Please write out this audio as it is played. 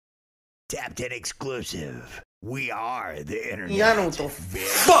Tapped In exclusive. We are the internet. Y'all know what the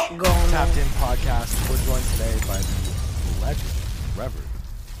fuck going on. Tapped In podcast. We're joined today by the legend, Reverie.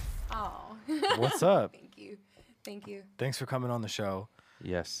 Oh. What's up? Thank you. Thanks for coming on the show.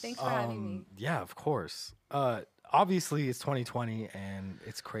 Yes. Thanks for having me. Yeah, of course. Obviously, it's 2020 and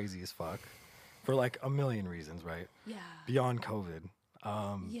it's crazy as fuck for like a million reasons, right? Yeah. Beyond COVID.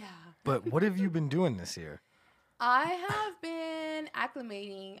 Yeah. But what have you been doing this year? I have been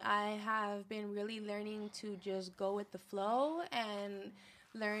acclimating. I have been really learning to just go with the flow and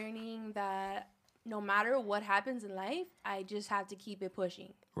learning that no matter what happens in life, I just have to keep it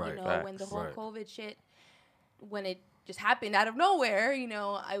pushing. Right. You know, Facts. when the whole Right. COVID shit, when it just happened out of nowhere, you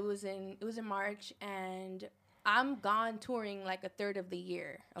know, it was in March and I'm gone touring like a third of the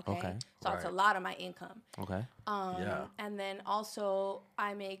year. Okay. So it's a Right. lot of my income. Okay. Yeah. And then also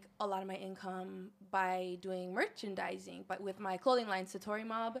I make a lot of my income by doing merchandising, but with my clothing line, Satori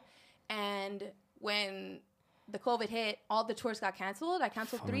Mob. And when the COVID hit, all the tours got canceled. I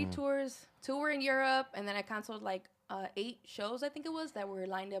canceled 3 tours. 2 were in Europe, and then I canceled like 8 shows, I think it was, that were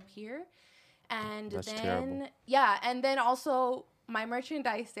lined up here. And That's then, terrible. yeah, and then also my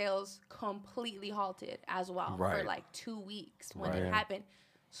merchandise sales completely halted as well for Right. like 2 weeks when Right. it happened.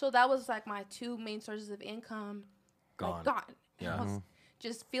 So that was like my 2 main sources of income. Gone. Like, gone. And Yeah. I was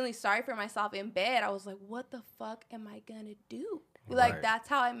just feeling sorry for myself in bed. I was like, what the fuck am I gonna do? Like, Right. that's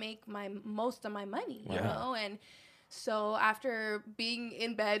how I make most of my money, you Yeah. know? And so after being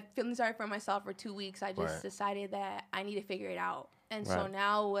in bed, feeling sorry for myself for 2 weeks, I just Right. decided that I need to figure it out. And so Right.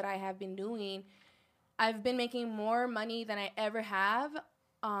 now what I have been doing, I've been making more money than I ever have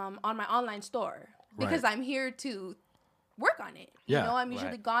on my online store because Right. I'm here to work on it. Yeah. You know, I'm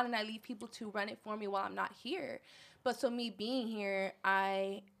usually Right. gone and I leave people to run it for me while I'm not here. But so me being here,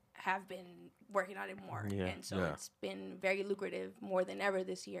 I have been working on it more. Yeah. And so Yeah. it's been very lucrative more than ever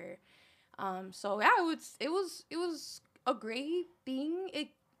this year. So yeah, it was a great thing. It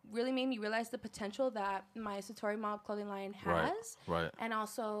really made me realize the potential that my Satori Mob clothing line has. Right. And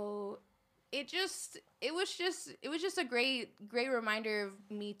also it was just a great reminder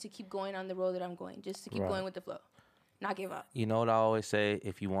of me to keep going on the road that I'm going, just to keep Right. going with the flow, not give up. You know what I always say?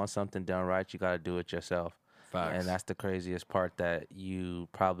 If you want something done right, you got to do it yourself. Facts. And that's the craziest part, that you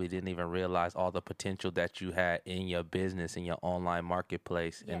probably didn't even realize all the potential that you had in your business, in your online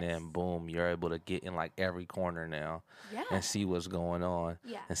marketplace. And then, Yes. boom, you're able to get in like every corner now Yeah. and see what's going on.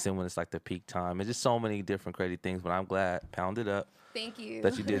 Yeah. And see when it's like the peak time. It's just so many different crazy things. But I'm glad, pound it up, Thank you.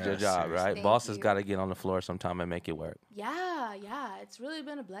 that you did your Yeah, job, seriously. right? Thank Bosses you. got to get on the floor sometime and make it work. Yeah, it's really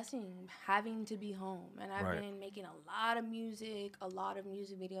been a blessing having to be home. And I've Right. been making a lot of music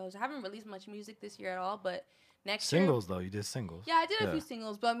videos. I haven't released much music this year at all, but next Singles, though. You did singles. year. Yeah, I did a Yeah. few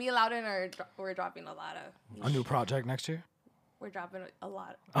singles, but me and Loudon we're dropping a lot of A new project next year? We're dropping a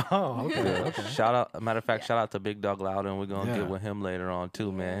lot. Oh, okay. Okay. Shout out, matter of fact, Yeah. shout out to Big Dog Loudon. We're going to Yeah. get with him later on,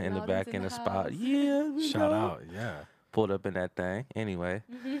 too, man, in the Loudon's back in in the the spot. house. Yeah. we Shout know. out. Yeah. Pulled up in that thing. Anyway,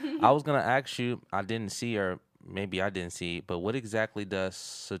 I was going to ask you, I didn't see, or maybe I didn't see, but what exactly does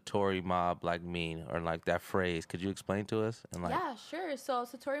Satori Mob like mean, or like that phrase? Could you explain to us? And like, Yeah, sure. So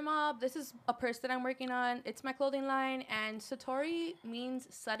Satori Mob, this is a purse that I'm working on. It's my clothing line, and Satori means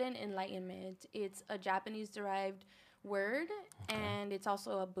sudden enlightenment. It's a Japanese-derived word, and it's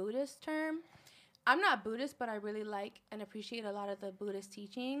also a Buddhist term. I'm not Buddhist, but I really like and appreciate a lot of the Buddhist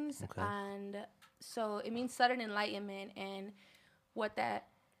teachings. Okay. And so it means sudden enlightenment, and what that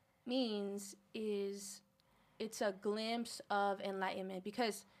means is it's a glimpse of enlightenment,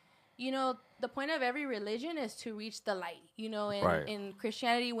 because you know, the point of every religion is to reach the light. You know, Right. in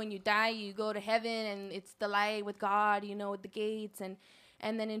Christianity, when you die, you go to heaven, and it's the light with God, you know, with the gates. And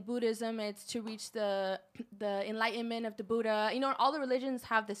then in Buddhism, it's to reach the enlightenment of the Buddha. You know, all the religions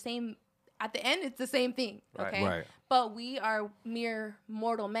have the same, at the end, it's the same thing, Right. okay? Right. But we are mere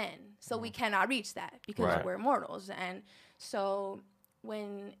mortal men, so we cannot reach that because Right. we're mortals. And so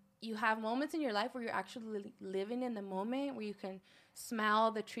when you have moments in your life where you're actually living in the moment, where you can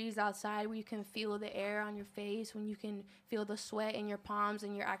smell the trees outside, where you can feel the air on your face, when you can feel the sweat in your palms,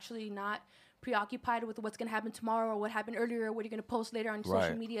 and you're actually not preoccupied with what's going to happen tomorrow or what happened earlier or what you're going to post later on social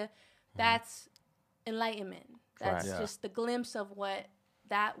Right. media, that's enlightenment. That's Right. Yeah. just the glimpse of what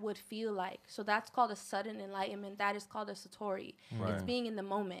that would feel like. So that's called a sudden enlightenment. That is called a satori. It's Right. being in the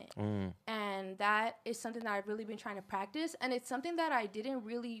moment. And that is something that I've really been trying to practice. And it's something that I didn't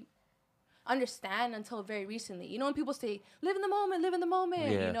really understand until very recently. You know, when people say, live in the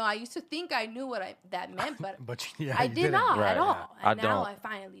moment, Yeah. you know, I used to think I knew what that meant, but But yeah, I you did didn't. not Right. at all. I And now don't. I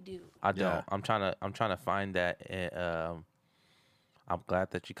finally do. I don't. Yeah. I'm trying to find that. I'm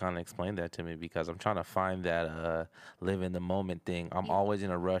glad that you kind of explained that to me because I'm trying to find that live in the moment thing. I'm always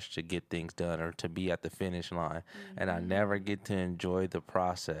in a rush to get things done or to be at the finish line, and I never get to enjoy the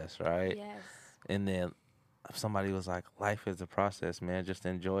process, right? Yes. And then somebody was like, "Life is a process, man. Just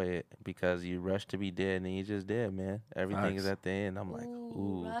enjoy it because you rush to be dead and you just dead, man. Everything is Facts. at the end." I'm like,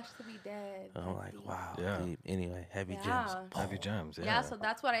 "Ooh." Rush to be dead. I'm That's like, deep. "Wow." Yeah. Deep. Anyway, heavy gems. Yeah. Heavy gems. Yeah. Yeah, so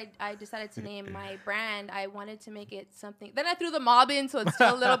that's what I decided to name my brand. I wanted to make it something. Then I threw the mob in, so it's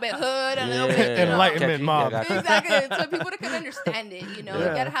still a little bit hood, a little bit Enlightenment Catch you. mob. Yeah, got you. exactly, so people can understand it. You know, Yeah.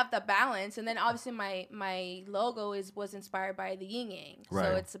 you gotta have the balance. And then obviously my logo was inspired by the yin yang. Right.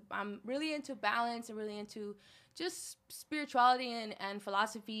 So it's I'm really into balance and really into just spirituality and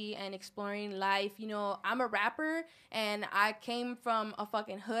philosophy and exploring life. You know, I'm a rapper and I came from a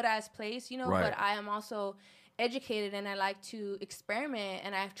fucking hood ass place. You know, Right. but I am also educated and I like to experiment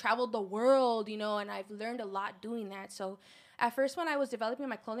and I've traveled the world, you know, and I've learned a lot doing that. So at first when I was developing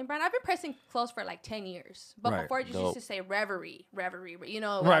my clothing brand, I've been pressing clothes for like 10 years. But Right. before I just Dope. used to say Reverie, you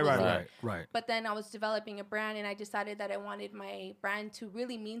know. Right. I was Right. like- Right. But then I was developing a brand and I decided that I wanted my brand to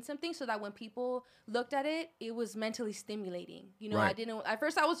really mean something so that when people looked at it, it was mentally stimulating. You know, Right. at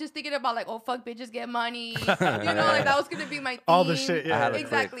first I was just thinking about like, oh, fuck, bitches get money. You know, like that was going to be my theme. All the shit. I Yeah. had a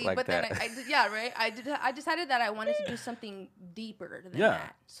Exactly. click like But then that. I did, yeah, right. I decided that I wanted to do something deeper than Yeah.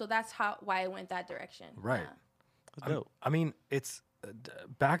 that. So that's why I went that direction. Right. Yeah. Dope. I mean, it's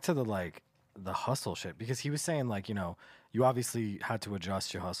back to the hustle shit because he was saying like, you know, you obviously had to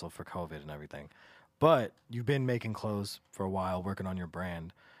adjust your hustle for COVID and everything, but you've been making clothes for a while, working on your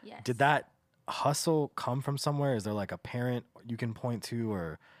brand. Yes. Did that hustle come from somewhere? Is there like a parent you can point to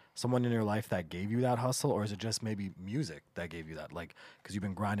or someone in your life that gave you that hustle, or is it just maybe music that gave you that? Like, because you've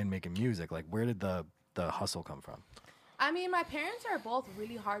been grinding, making music. Like, where did the hustle come from? I mean, my parents are both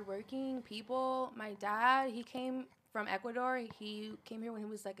really hardworking people. My dad, he came from Ecuador. He came here when he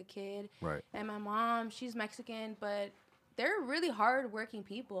was like a kid. Right. And my mom, she's Mexican, but they're really hardworking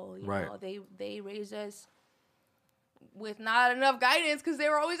people. You Right. know, they raised us with not enough guidance because they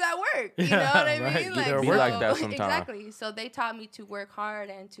were always at work. You know what I right. mean? You gotta Be work. like that sometime. Exactly. So they taught me to work hard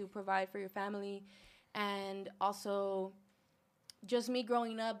and to provide for your family, and also just me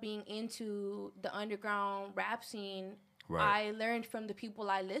growing up being into the underground rap scene. Right. I learned from the people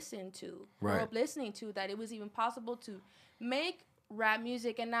I listened to, Right. grew up listening to, that it was even possible to make rap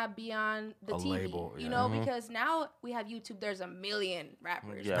music and not be on the A TV. label, You yeah. know, because now we have YouTube. There's a million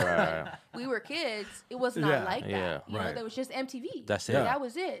rappers. Yeah, But right. when we were kids, it was not Yeah. like that. Yeah. You know, Right. there was just MTV. That's it. Yeah. That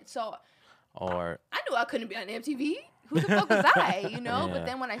was it. So Or I knew I couldn't be on MTV. Who the fuck was I? You know. Yeah. But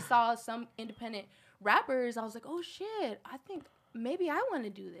then when I saw some independent rappers, I was like, oh shit, I think maybe I want to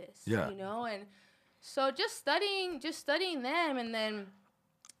do this. Yeah. You know, and so just studying them, and then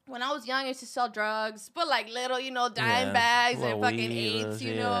when I was young, I used to sell drugs, but like little, you know, dime Yeah. bags and Little fucking weed, eights,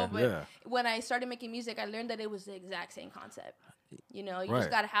 you yeah. know. But Yeah. when I started making music, I learned that it was the exact same concept. You know, you Right.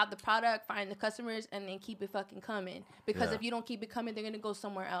 just gotta have the product, find the customers, and then keep it fucking coming. Because Yeah. if you don't keep it coming, they're gonna go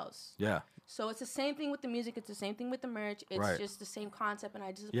somewhere else. Yeah. So it's the same thing with the music. It's the same thing with the merch. It's Right. just the same concept, and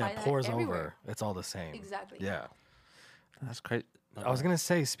I just Yeah. apply that Pours everywhere. over. It's all the same. Exactly. Yeah. that's crazy. I was gonna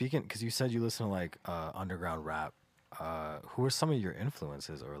say, speaking, because you said you listen to like underground rap. Who were some of your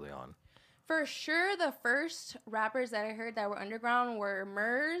influences early on? For sure, the first rappers that I heard that were underground were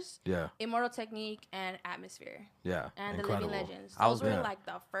Murs, Yeah. Immortal Technique, and Atmosphere, Yeah. and Incredible. the Living Legends. I was- Those were Yeah. like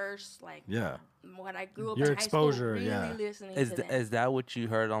the first, like, Yeah. when I grew up Your in exposure, high school, really yeah. listening Is to them. is that what you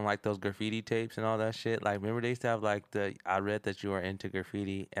heard on like those graffiti tapes and all that shit? Like, remember they used to have like I read that you were into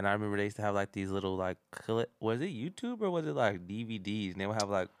graffiti, and I remember they used to have like these little like was it YouTube or was it like DVDs? And they would have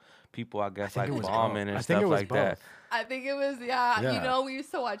like people, I guess, think like it was bombing both. and I think stuff it was like that. both. I think it was, yeah, Yeah. you know, we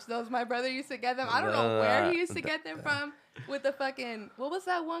used to watch those. My brother used to get them. I don't know where he used to get them from. With the fucking, what was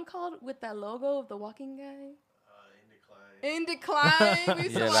that one called? With that logo of the walking guy? In Decline. We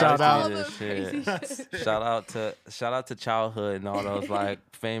used to Yeah, watch Shout all out. of those crazy shit. Shout out to childhood and all those like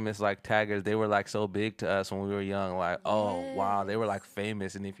famous like taggers. They were like so big to us when we were young. Like, oh wow, they were like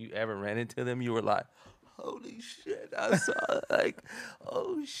famous. And if you ever ran into them, you were like, holy shit, I saw like,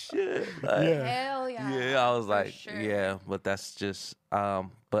 oh shit. Like, Yeah. Hell yeah. yeah, I was for like, sure. yeah, but that's just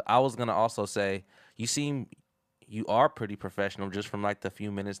but I was gonna also say you are pretty professional just from like the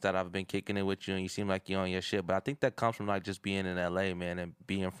few minutes that I've been kicking it with you, and you seem like you're on your shit. But I think that comes from like just being in LA, man, and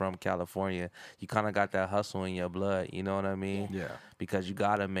being from California. You kind of got that hustle in your blood, you know what I mean? Yeah. Because you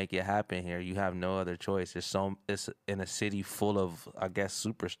gotta make it happen here. You have no other choice. It's in a city full of, I guess,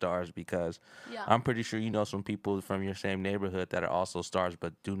 superstars. Because Yeah. I'm pretty sure you know some people from your same neighborhood that are also stars,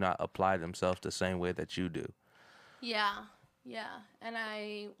 but do not apply themselves the same way that you do. Yeah. Yeah. And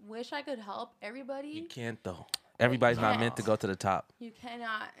I wish I could help everybody. You can't though. Everybody's not meant to go to the top. You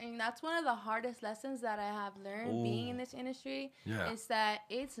cannot. And that's one of the hardest lessons that I have learned being in this industry. Yeah. Is that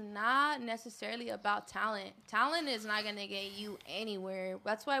it's not necessarily about talent. Talent is not going to get you anywhere.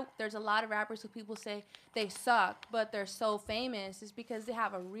 That's why there's a lot of rappers who people say they suck, but they're so famous. It's because they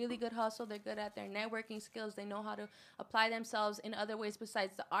have a really good hustle. They're good at their networking skills. They know how to apply themselves in other ways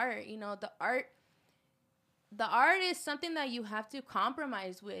besides the art. You know, the art is something that you have to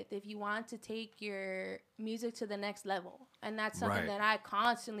compromise with if you want to take your music to the next level. And that's something that I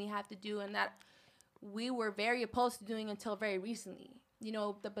constantly have to do, and that we were very opposed to doing until very recently. You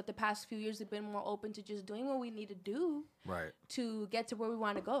know, but the past few years have been more open to just doing what we need to do to get to where we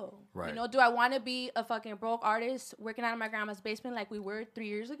want to go. Right. You know, do I want to be a fucking broke artist working out of my grandma's basement like we were 3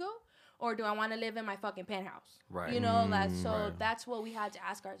 years ago? Or do I want to live in my fucking penthouse? Right. You know, that's what we had to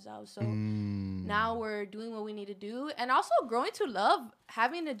ask ourselves. So now we're doing what we need to do. And also growing to love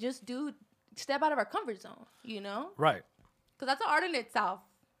having to just step out of our comfort zone, you know? Right. Because that's an art in itself.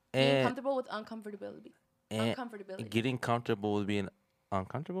 And being comfortable with uncomfortability. And getting comfortable with being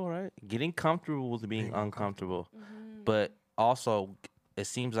uncomfortable, right? Getting comfortable with being uncomfortable. Mm-hmm. But also, it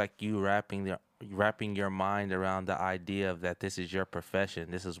seems like you wrapping your mind around the idea of that this is your profession,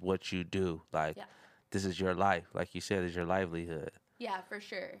 this is what you do, like this is your life, like you said, is your livelihood. Yeah, for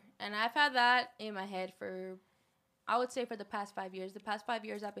sure. And I've had that in my head for, I would say, for the past 5 years. The past 5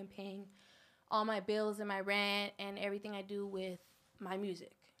 years I've been paying all my bills and my rent and everything I do with my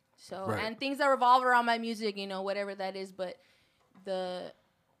music. So and things that revolve around my music, you know, whatever that is. But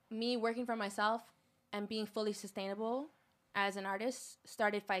me working for myself and being fully sustainable as an artist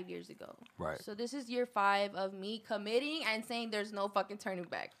started 5 years ago. Right. So this is year 5 of me committing and saying there's no fucking turning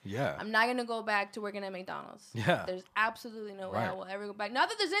back. Yeah. I'm not going to go back to working at McDonald's. Yeah. There's absolutely no way I will ever go back. Not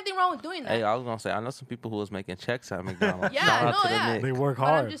that there's anything wrong with doing that. Hey, I was going to say, I know some people who was making checks at McDonald's. They work hard.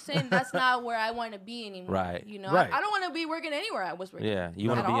 But I'm just saying that's not where I want to be anymore. Right. You know, I don't want to be working anywhere I was working. Yeah. You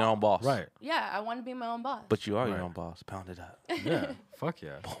want to be your own boss. Right. Yeah. I want to be my own boss. But you are your own boss. Pound it up. Yeah. Fuck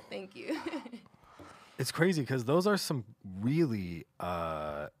yeah. Thank you. It's crazy because those are some really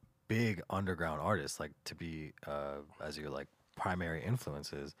big underground artists, like to be as your like primary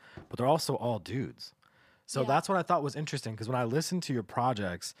influences, but they're also all dudes. So that's what I thought was interesting, because when I listened to your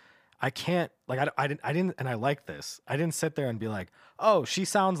projects, I can't like I didn't and I like this. I didn't sit there and be like, oh, she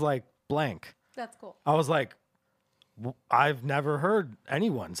sounds like blank. That's cool. I was like, I've never heard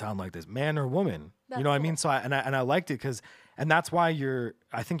anyone sound like this, man or woman. That's you know what I mean? So I liked it and that's why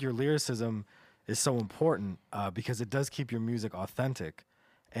I think your lyricism is so important because it does keep your music authentic.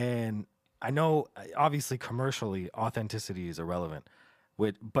 And I know, obviously, commercially, authenticity is irrelevant.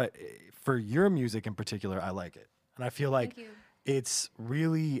 But for your music in particular, I like it. And I feel like it's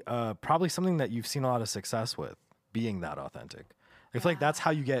really probably something that you've seen a lot of success with, being that authentic. I feel like that's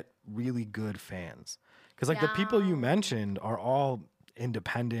how you get really good fans. Because like the people you mentioned are all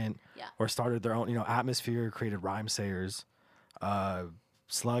independent or started their own, you know, Atmosphere created Rhyme Sayers.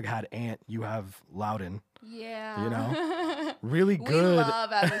 Slug had Ant, you have Loudon. Yeah. You know? Really good. We love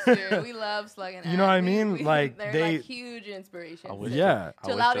Atmosphere. We love Slug and Ant. You know what I mean? Like they're like huge inspiration. Yeah.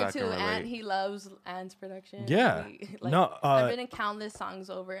 To Loudon too, Ant, he loves Ant's production. Yeah. I've been in countless songs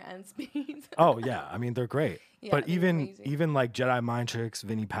over Ant's beats. Oh yeah. I mean, they're great. Yeah, but even like Jedi Mind Tricks,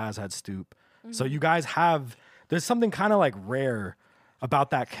 Vinny Paz had Stoop. Mm-hmm. So you guys there's something kind of like rare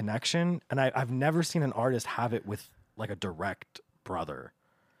about that connection. And I've never seen an artist have it with like a direct brother.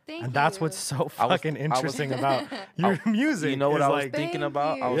 And that's what's so fucking interesting about your music. You know what I was thinking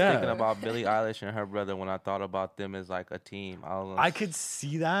about? I was thinking about Billie Eilish and her brother when I thought about them as like a team. I could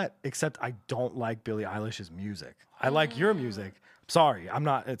see that, except I don't like Billie Eilish's music. I like your music. Sorry, I'm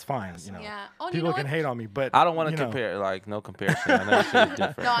not. It's fine. You know, people can hate on me, but I don't want to compare. Like no comparison. I know shit's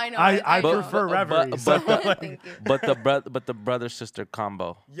different. No, I know. I prefer Reverie. But the brother sister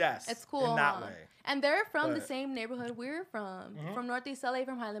combo. Yes, it's cool in that way. And they're from the same neighborhood we're from Northeast LA,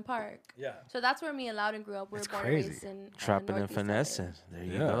 from Highland Park. Yeah. So that's where me and Loudon grew up. We're born and raised in Trapping and finessing. There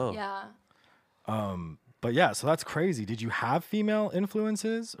you go. Yeah. But yeah, so that's crazy. Did you have female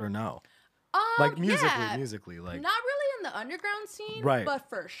influences or no? Like musically, like not really in the underground scene, right? But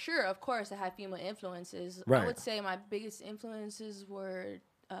for sure, of course, I had female influences. Right. I would say my biggest influences were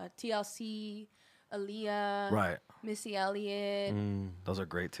TLC, Aaliyah, right? Missy Elliott. Those are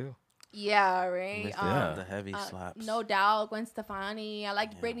great too. Yeah, right. The heavy slaps. No doubt. Gwen Stefani. I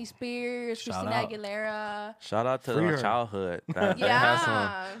liked Britney Spears, Christina Aguilera. Shout out to my childhood.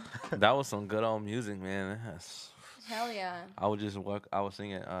 That was some good old music, man. Hell yeah. I was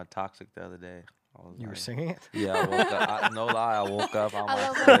singing Toxic the other day. You were singing it? Yeah, I woke up. No lie, I woke up.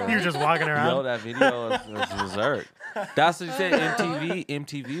 You were just walking around? Yo, that video was berserk. That's what you said.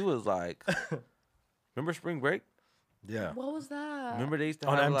 MTV was like... Remember Spring Break? Yeah. What was that? Remember they used to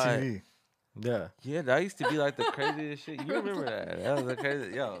On have MTV. like. Yeah. Yeah, that used to be like the craziest shit. You remember that? That was the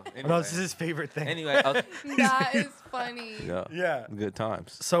crazy. Yo. Anyway. No, this is his favorite thing. Anyway. Okay. That is funny. Yeah. Yeah. Good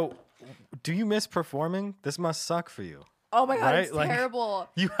times. So, do you miss performing? This must suck for you. Oh my god, Right? it's Like- terrible.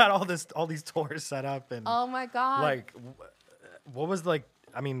 You had all these tours set up and Oh my god. like, what was like?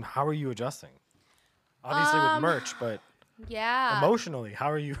 I mean, how are you adjusting? Obviously with merch, but yeah. emotionally, how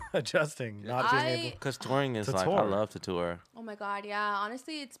are you adjusting? Not being able. Because touring is To like, I tour. love to tour. Oh my god, yeah.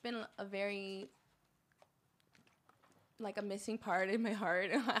 Honestly, it's been a very like a missing part in my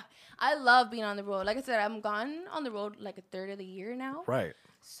heart. I love being on the road. Like I said, I'm gone on the road like a third of the year now. Right.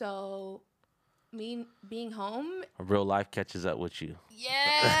 So me being home, Real life catches up with you.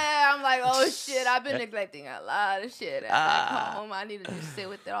 yeah, I'm like, oh shit, I've been neglecting a lot of shit at back home. I need to just sit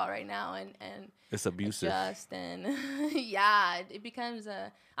with it all right now and It's abusive. adjust and yeah, it becomes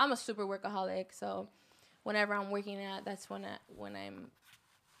I'm a super workaholic, so whenever I'm working at, that's when I'm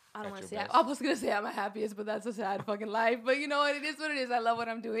I don't want to say I was gonna say I'm my happiest, but that's a sad fucking life. But you know what? It is what it is. I love what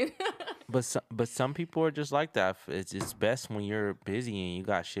I'm doing. But some people are just like that. It's best when you're busy and you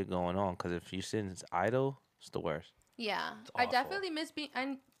got shit going on. Because if you're sitting idle, it's the worst. Yeah, awful. I definitely miss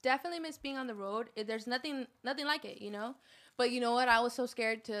being on the road. There's nothing like it, you know. But you know what? I was so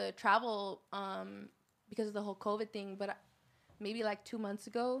scared to travel because of the whole COVID thing. But maybe like 2 months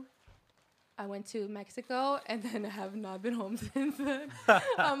ago, I went to Mexico and then I have not been home since then.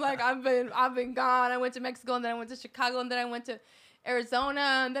 I'm like, I've been gone. I went to Mexico and then I went to Chicago and then I went to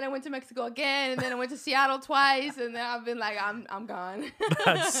Arizona and then I went to Mexico again and then I went to Seattle twice and then I've been like, I'm gone.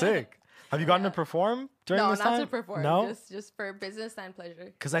 That's sick. Have you gotten to perform during No, this not time? to perform. No. Just for business and pleasure.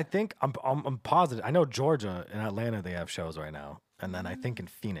 Because I think I'm positive. I know Georgia and Atlanta they have shows right now, and then I think in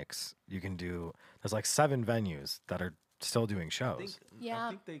Phoenix you can do. There's like 7 venues that are still doing shows.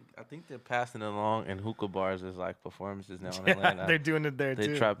 Yeah. I think they're passing it along in hookah bars as like performances now in Yeah, Atlanta. they're doing it there They're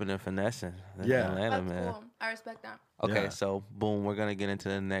too. trapping and finessing. In Yeah. Atlanta, That's man. cool. I respect that. Okay, Yeah. so boom, we're gonna get into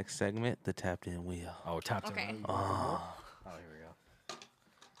the next segment, the tapped in wheel. Oh, tapped in. Okay. Oh, here we go.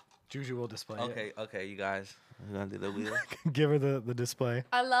 Juju will display it. Okay, you guys, we're gonna do the wheel. Give her the display.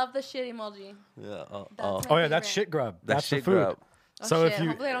 I love the shit emoji. Yeah. That's Oh my yeah, that's favorite. shit grub. That's the shit food. grub. Oh, So shit. if you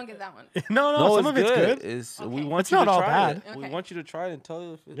Hopefully I don't get that one. no, some of it's good. We Okay. want It's you not to all try bad. it. We Okay. want you to try it and tell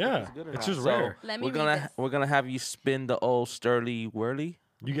you if Yeah, it's good or it's not. just So rare. Let me we're read gonna this. we're gonna have you spin the old Sturly Whirly.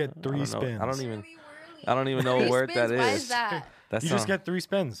 You get 3 I don't know. spins. I don't even know what word that is. Why is that? That's You just get 3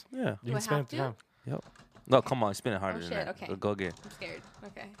 spins. yeah. You Do can I spin have it the to? time. Yep. No, come on, spin it harder Oh, than shit, that. okay. So go again. I'm scared.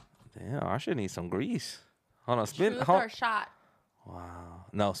 Okay. Damn, I should need some grease. Hold on, spin. Truth Hold. or shot? Wow.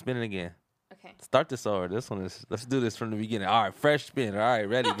 No, spin it again. Okay. Start this over. This one is. Let's do this from the beginning. All right, fresh spin. All right,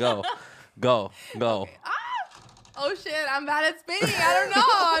 ready, go, go. Oh shit! I'm bad at spinning. I don't know.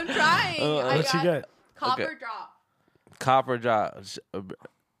 I'm trying. I What you got get? Copper Okay. drop. Copper drop.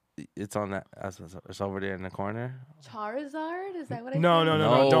 It's on that. It's over there in the corner. Charizard? Is that what I No, said? no,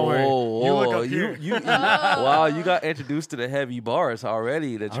 no, don't worry. You look up you, here. you, wow, you got introduced to the heavy bars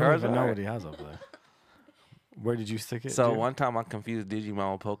already. The I don't even know Charizard. what he has up there. Where did you stick it? So dude? one time I confused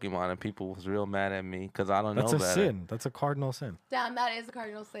Digimon with Pokemon, and people was real mad at me because I don't That's know a better. sin. That's a cardinal sin. Damn, that is a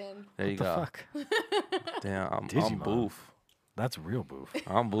cardinal sin. There you What the go. fuck? Damn, I'm Digimon. boof. That's real boof.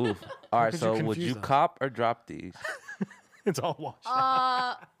 I'm boof. All right, could you so would confuse you us? cop or drop these? It's all washed.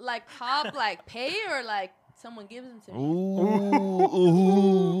 Like pop, like pay, or like someone gives them to me.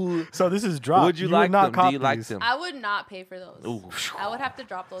 Ooh. So this is drop. Would you would like not them? cop Do you like these. them? I would not pay for those. Ooh. I would have to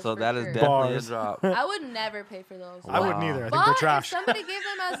drop those. So for that is sure. definitely Bars. a drop. I would never pay for those. I wouldn't Wow. either. I think But they're if trash. somebody gave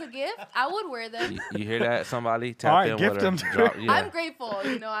them as a gift, I would wear them. You hear that? Somebody tap All right, in gift with them a to drop. her. Yeah. I'm grateful,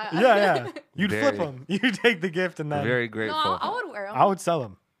 you know. Yeah. You'd flip Very. them. You take the gift and then Very No, grateful. I would wear them. I would sell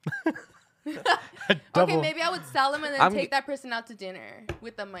them. Okay, maybe I would sell them and then I'm- take that person out to dinner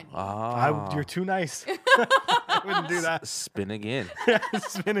with the money. You're too nice. I wouldn't do that. Spin again.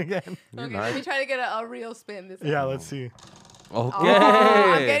 Spin again. Okay, let me try to get a real spin this time. Yeah, let's see. Okay. Oh,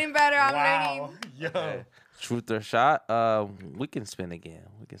 I'm getting better. I'm learning. Yo. Okay. Truth or shot? We can spin again.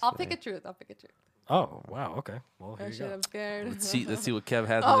 We can. I'll spin pick a again. truth. I'll pick a truth. Oh, wow. Okay. Well, here Oh you shit, go. I'm scared. Let's see what Kev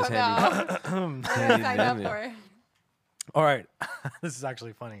has in Oh his handy. no. What did I sign up Handy. for? All right. This is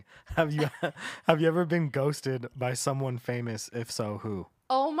actually funny. Have you ever been ghosted by someone famous? If so, who?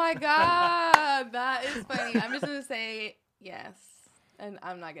 Oh my god, that is funny. I'm just gonna say yes, and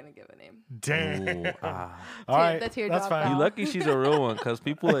I'm not gonna give a name. Damn. Ooh, All right. the teardrop That's fine. You fell. lucky she's a real one because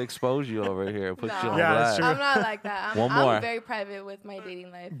people expose you over here, put you No. on Yeah, that's blast. true. I'm not like that. One more. I'm very private with my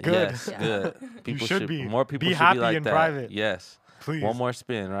dating life. Good. Yes, Yeah. good. People should be. More people Be should happy be like in that. private. Yes. Please. One more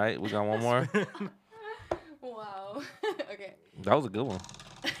spin, right? We got one more. Wow. Okay. That was a good one.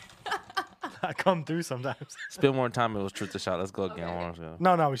 I come through sometimes. Spend more time. It was truth or shot. Let's go again. Okay.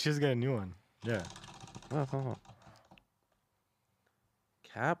 No, we should just get a new one. Yeah. Oh.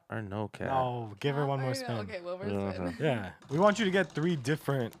 Cap or no cap? No, give her one more spin. Okay, one more spin. Yeah, we want you to get 3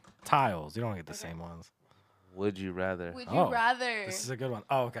 different tiles. You don't get the same ones. Would you rather? Would you rather? This is a good one.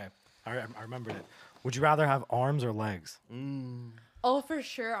 Oh, okay. I remembered it. Would you rather have arms or legs? Oh, for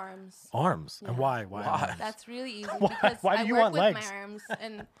sure, arms. Arms. Yeah. And why? Why? Arms? That's really easy Why- because why do I you work want with legs? my arms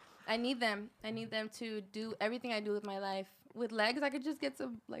and I need them. I need them to do everything I do with my life. With legs, I could just get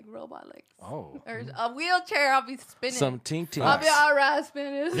some like robot legs. Oh. Or a wheelchair. I'll be spinning. Some tink tink. I'll be all right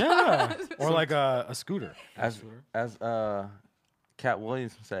spinning. Yeah. Or like a scooter. As Cat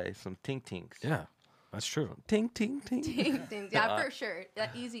Williams would say, some tink tinks. Yeah, that's true. Tink tink tink. Ding, ding. Yeah, for sure.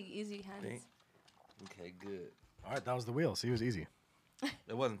 That easy hands. Okay, good. All right, that was the wheel. See, it was easy.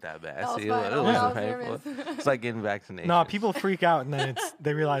 It wasn't that bad. That was See, fine. it I wasn't was painful. nervous. It's like getting vaccinated. No, people freak out and then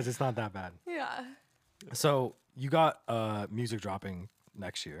they realize it's not that bad. Yeah. So you got music dropping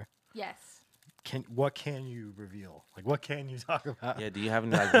next year. Yes. What can you reveal? Like, what can you talk about? Yeah, do you have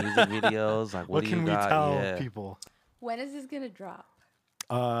any like music videos? Like, What do can you we got? tell Yeah. people? When is this gonna drop?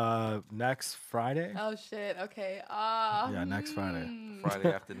 Next Friday. Oh shit. Okay. Yeah, next Friday.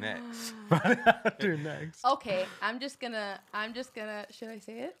 Friday after next. Friday after next. Okay. I'm just gonna. Should I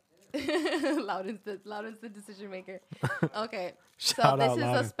say it? Loudon's the decision maker. Okay. So Shout this out is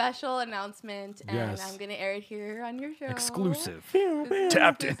Loudon. a special announcement, and Yes. I'm gonna air it here on your show. Exclusive. This is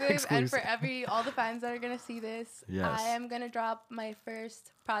Tapped in. exclusive. And for Exclusive. all the fans that are gonna see this, Yes. I am gonna drop my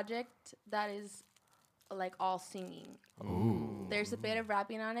first project that is like all singing. Ooh. There's a bit of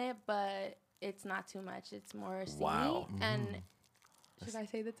rapping on it, but it's not too much. It's more singing. Wow. And should I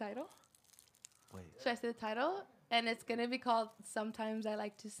say the title? Wait. Should I say the title? And it's gonna be called "Sometimes I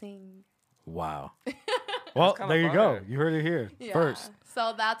Like to Sing." Wow. Well, kinda there you go. fire. You heard it here first.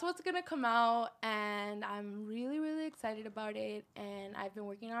 So that's what's gonna come out, and I'm really, really excited about it. And I've been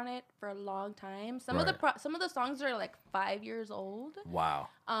working on it for a long time. Some of the songs are like 5 years old. Wow.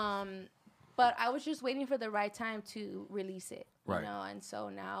 But I was just waiting for the right time to release it. You Right. know, and so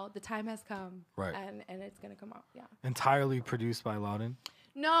now the time has come. Right. And it's gonna come out. Yeah. Entirely produced by Loudon.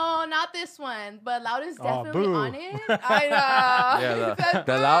 No, not this one, but Loudon's Oh, definitely boo. on it. I know. Yeah, He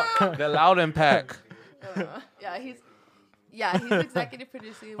said, the Loudon pack. yeah, he's executive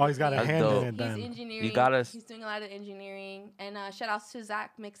producing. Oh, he's got a That's hand dope. in it He's then. engineering. You gotta He's doing a lot of engineering, and shout outs to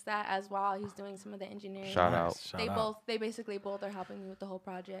Zach mixed that as well. He's doing some of the engineering. Shout out. Shout out. They basically both are helping me with the whole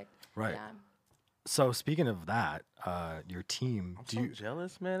project. Right. Yeah. So speaking of that, your team, I'm so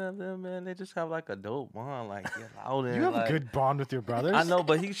jealous, man, of them, man. They just have like a dope bond, like Loudon. you have like, a good bond with your brothers? I know,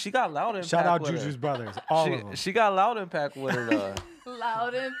 but she got Loudon. Shout pack out with Juju's her. brothers. All of them. She got Loudon pack with her though.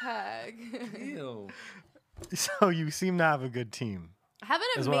 Loud and Peg. Ew. So you seem to have a good team. I have an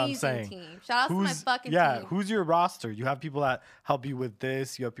Is what I'm amazing saying. team. Shout out to my fucking team. Who's your roster? You have people that help you with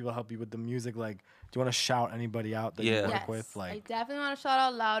this. You have people that help you with the music. Like, do you want to shout anybody out that you Yeah. work Yes, with? I Like, definitely want to shout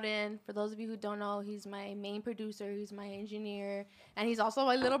out Loudon. For those of you who don't know, he's my main producer. He's my engineer, and he's also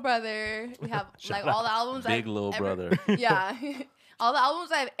my little brother. We have like all the albums. Big I've little ever- brother. Yeah, all the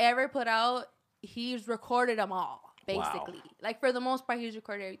albums I've ever put out, he's recorded them all. Basically, like for the most part, he's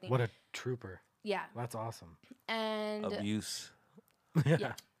recorded everything. what a trooper. Yeah, That's awesome. and Abuse.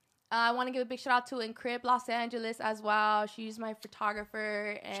 yeah. I want to give a big shout out to Encrypt Los Angeles as well. She's my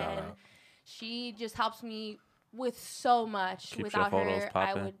photographer, Shout and out. she just helps me with so much. Keeps your Without photos her, I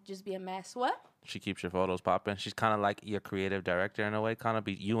poppin'. would just be a mess. What? She keeps your photos popping. She's kind of like your creative director in a way. Kind of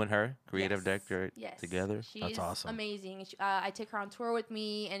be you and her creative Yes. director Yes. together. She's awesome. amazing. I take her on tour with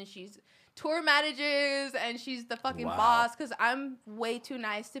me, and she's tour manages, and she's the fucking Wow. boss. Cause I'm way too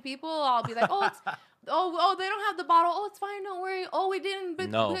nice to people. I'll be like, oh, it's. Oh, they don't have the bottle. Oh, it's fine. Don't worry. Oh, we didn't.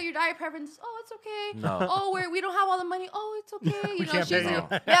 But No. we got your diet preferences. Oh, it's okay. No. Oh, we don't have all the money. Oh, it's okay. You We know, can't she's pay you.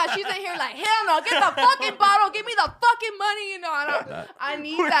 yeah, she's in here like, hell no, get the fucking bottle. Give me the fucking money. You know, I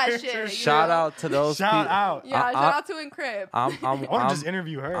need that shit. you Shout know? out to those Shout people. out. Yeah, I- shout out to Encrypt. I'm I want to I'm just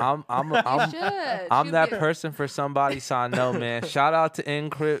interview her. I'm You should. I'm She'd that be- person for somebody, so I know, man. Shout out to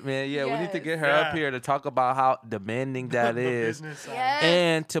Encrypt, man. Yeah, we need to Yes. get her Yeah. up here to talk about how demanding that The is. business side. Yes.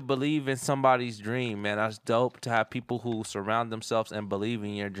 And to believe in somebody's dream, man. That's dope to have people who surround themselves and believe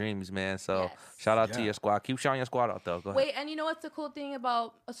in your dreams, man. So Yes. shout out to Yeah. your squad. Keep shouting your squad out, though. Go ahead. Wait, and you know what's the cool thing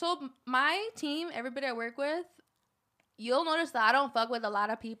about my team, everybody I work with, you'll notice that I don't fuck with a lot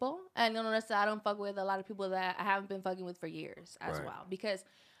of people, and you'll notice that I don't fuck with a lot of people that I haven't been fucking with for years as Right. well, because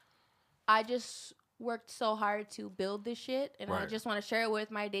I just worked so hard to build this shit, and I Right. just want to share it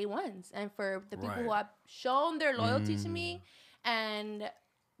with my day ones and for the people who Right. have shown their loyalty to me, and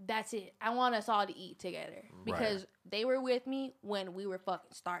that's it. I want us all to eat together because they were with me when we were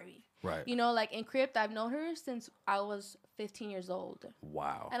fucking starving. Right. You know, like in Crypt, I've known her since I was 15 years old.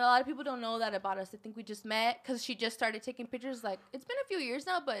 Wow. And a lot of people don't know that about us. They think we just met because she just started taking pictures. Like, it's been a few years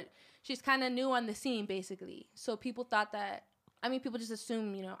now, but she's kind of new on the scene, basically. So people thought that, I mean, people just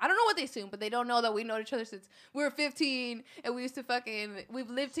assume, you know, I don't know what they assume, but they don't know that we know each other since we were 15 and we used to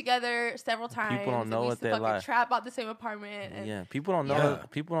we've lived together several times. People don't know we what used to they're fucking like. trap out the same apartment. And Yeah, people don't know. Yeah.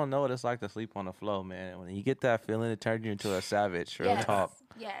 People don't know what it's like to sleep on the floor, man. When you get that feeling, it turns you into a savage. Real yes, talk.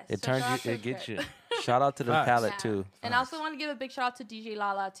 yes. It So turns shout out you. to It gets you. Crypt. Shout out to the Facts. palette Yeah. too. And I also want to give a big shout out to DJ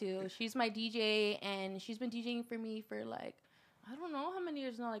Lala too. She's my DJ and she's been DJing for me for like, I don't know how many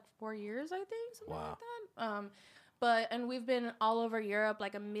years now, like 4 years, I think, something Wow. like that. And we've been all over Europe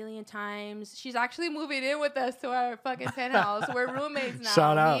like a million times. She's actually moving in with us to our fucking penthouse. We're roommates now.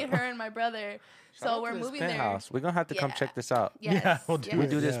 Shout out. Me and her and my brother. Shout out So we're to this moving penthouse. there. We're gonna have to come Yeah. check this out. Yes, Yeah, we'll do We it.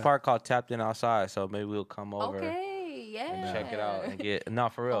 do this Yeah. part called Tapped In Outside, so maybe we'll come over Okay, yeah. and check it out and get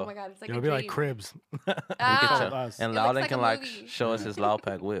for real. Oh my god, it's like It'll a be like dream. Cribs. Ah. Us. And It Loudon looks like can a like movie. show us his loud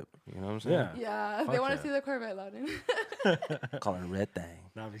pack whip. You know what I'm saying? Yeah. Yeah, Fuck they want to yeah. see the Corvette, Loudon. Call it a red thing.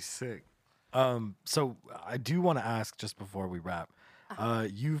 That'd be sick. So I do want to ask just before we wrap.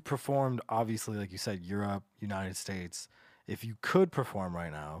 You've performed, obviously, like you said, Europe, United States. If you could perform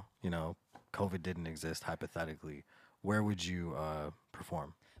right now, you know, COVID didn't exist hypothetically, where would you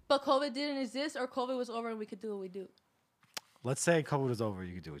perform? But COVID didn't exist, or COVID was over and we could do what we do. Let's say COVID was over,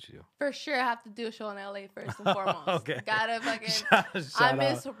 you could do what you do. For sure, I have to do a show in LA first and foremost. Okay. Gotta fucking. Shout I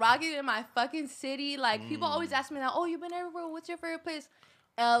miss out. rocking in my fucking city. Like people always ask me that. Oh, you've been everywhere. What's your favorite place?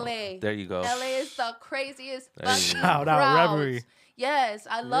 LA. There you go. LA is the craziest There you fucking go. Shout out crowds. Reverie. Yes,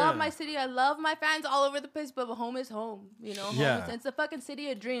 I love Yeah. my city. I love my fans all over the place, but home is home. You know, home Yeah. it's the fucking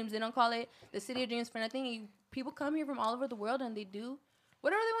city of dreams. They don't call it the city of dreams for nothing. People come here from all over the world and they do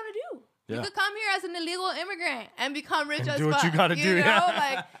whatever they want to do. Yeah. You could come here as an illegal immigrant and become rich And as do what fuck. you gotta do, know? yeah.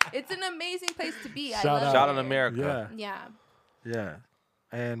 Like it's an amazing place to be. I Shout love out. Shout it out America. Yeah. Yeah. Yeah.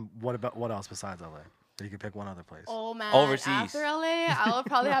 And what else besides LA? You could pick one other place. Oh man. Overseas. After LA, I would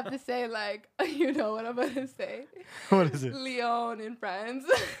probably have to say like, you know what I'm gonna say. What is it? Lyon in France.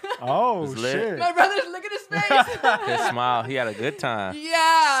 Oh, It's lit. shit. My brother's look at his face. His smile. He had a good time.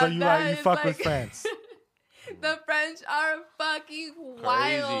 Yeah. So you that you is fuck with like- France. The French are fucking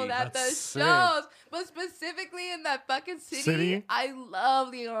wild Crazy. at the That's sick. shows, but specifically in that fucking city, I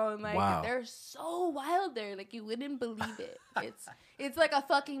love Lyon. Like Wow. they're so wild there, like you wouldn't believe it. It's like a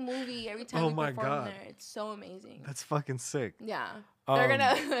fucking movie every time Oh we my perform God. there. It's so amazing. That's fucking sick. Yeah, they're Um,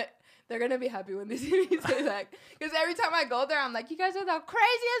 gonna. They're gonna be happy when they see me say that. Because every time I go there, I'm like, you guys are the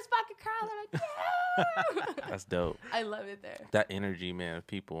craziest fucking crowd. They're like, yeah. That's dope. I love it there. That energy, man, of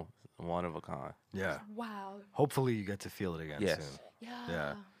people, one of a kind. Yeah. Wow. Hopefully you get to feel it again Yes. soon.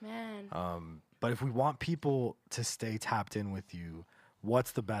 Yeah, man. But if we want people to stay tapped in with you,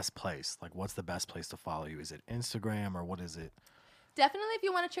 what's the best place? Like, what's the best place to follow you? Is it Instagram or what is it? Definitely, if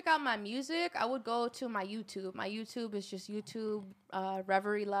you want to check out my music, I would go to my YouTube. My YouTube is just YouTube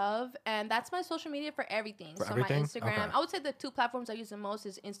Reverie Love, and that's my social media for everything. For so everything? my Instagram, Okay. I would say the two platforms I use the most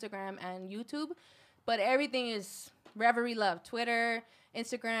is Instagram and YouTube, but everything is Reverie Love. Twitter,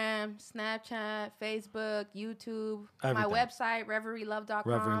 Instagram, Snapchat, Facebook, YouTube, my Everything. website, reverielove.com.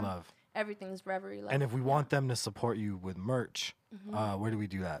 Reverie Love. Everything's Reverie Love. And if we want them to support you with merch, where do we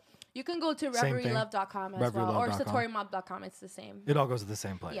do that? you can go to Same thing. reverielove.com as well, or reverielove.com. satorimob.com. It's the same. It all goes to the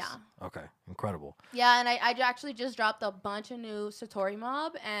same place. Yeah. Okay. Incredible. Yeah, and I actually just dropped a bunch of new Satori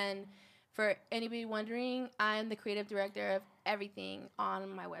Mob, and for anybody wondering, I'm the creative director of everything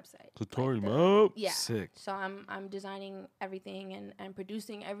on my website. Satori Like the- Mob. Yeah. Sick. So I'm designing everything and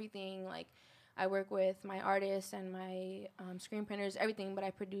producing everything. Like I work with my artists and my screen printers, everything, but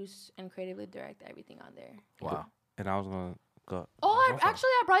I produce and creatively direct everything on there. Wow. And I was gonna go. Oh, Go for it.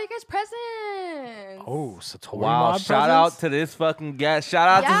 I brought you guys presents. Oh, Satori Wow! Mob Shout out presents? to this fucking guest. Shout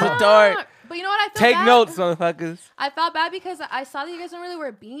out Yeah. to Satori. But you know what? I feel Take bad. notes, motherfuckers. I felt bad because I saw that you guys don't really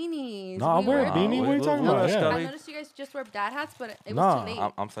wear beanies. No, I'm We wearing were- a beanie. What are you talking What about? else, Yeah. Scully? I noticed you guys just wear dad hats, but it Nah. was too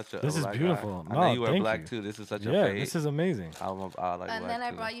late. I'm such a. This is black beautiful. Guy. I No, know you wear thank black you. too. This is such a Yeah, fade. this is amazing. I like And black then I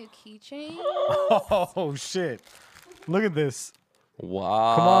too. brought you keychain. Oh, shit. Look at this.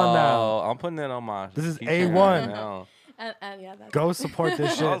 Wow! Come on now. I'm putting that on my. This is keychain A1. right now. And yeah, that's Go support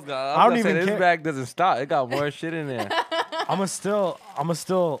this shit. I was gonna I don't say even this care. bag doesn't stop. It got more shit in there. I'ma still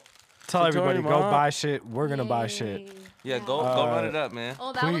tell Satori everybody go Mob. buy shit. We're gonna buy shit. Yay. Yeah, go run it up, man.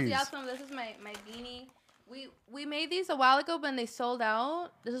 Oh, that was Please. the awesome. This is my beanie. We made these a while ago, but they sold out.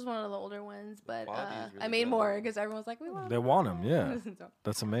 This is one of the older ones, but Quality is really I made good. more because everyone's like, we want They want them, yeah. So-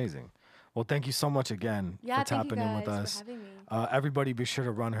 That's amazing. Well, thank you so much again for tapping in with us. For having me. Everybody be sure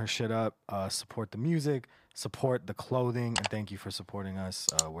to run her shit up, support the music, support the clothing, and thank you for supporting us.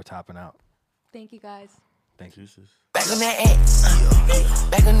 We're tapping out. Thank you guys. Thank you. Back on that ass.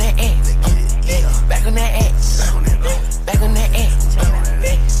 Back on that ass. Back on that ass. Back on that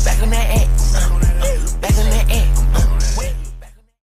ass.